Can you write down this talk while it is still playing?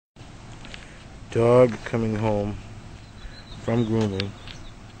Dog coming home from grooming.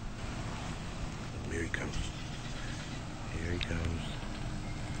 Here he comes. Here he comes.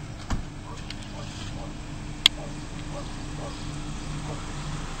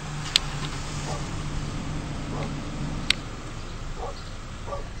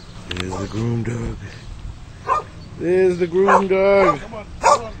 There's the groom dog. There's the groom dog.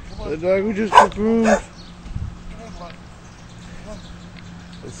 The dog who just got groomed.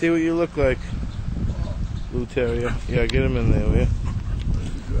 Let's see what you look like, Blue Terrier. Yeah, get him in there, will you?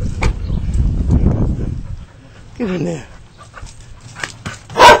 Get in there.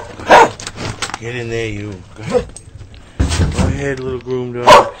 Get in there, you. Go ahead, little groom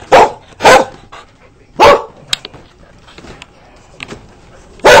dog.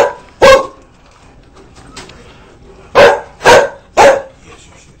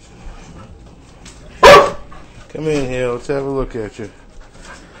 Come in here, let's have a look at you.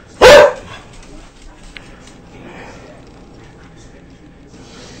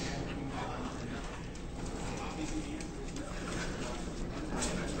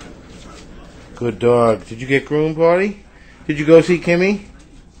 Good dog. Did you get groomed, Paudie? Did you go see Kimmy?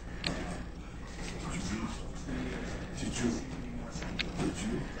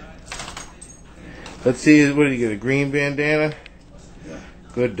 Let's see, what did you get, a green bandana? Yeah.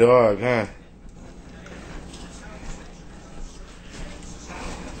 Good dog, huh?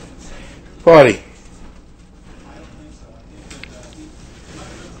 Paudie,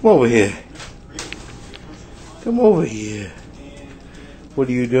 come over here. Come over here. What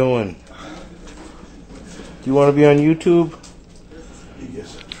are you doing? Do you want to be on YouTube? He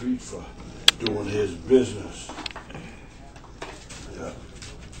gets a treat for doing his business. Yeah.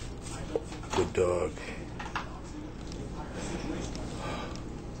 Good dog.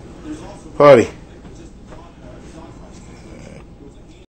 Paudie.